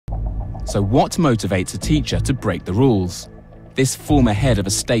So what motivates a teacher to break the rules? This former head of a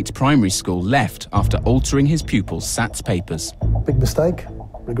state primary school left after altering his pupils' SATs papers. Big mistake.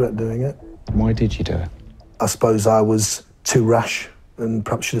 Regret doing it. Why did you do it? I suppose I was too rash and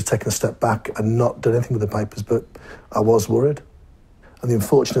perhaps should have taken a step back and not done anything with the papers, but I was worried. And the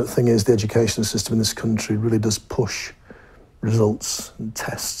unfortunate thing is the education system in this country really does push results and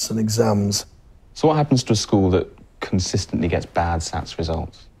tests and exams. So what happens to a school that consistently gets bad SATs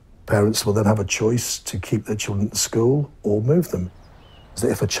results? Parents will then have a choice to keep their children at school or move them. So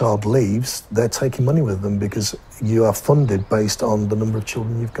if a child leaves, they're taking money with them because you are funded based on the number of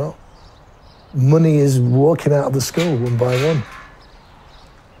children you've got. Money is walking out of the school one by one.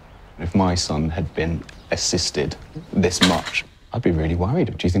 If my son had been assisted this much, I'd be really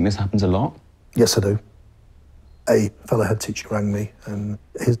worried. Do you think this happens a lot? Yes, I do. A fellow head teacher rang me and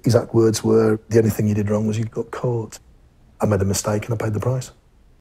his exact words were, the only thing you did wrong was you got caught. I made a mistake and I paid the price.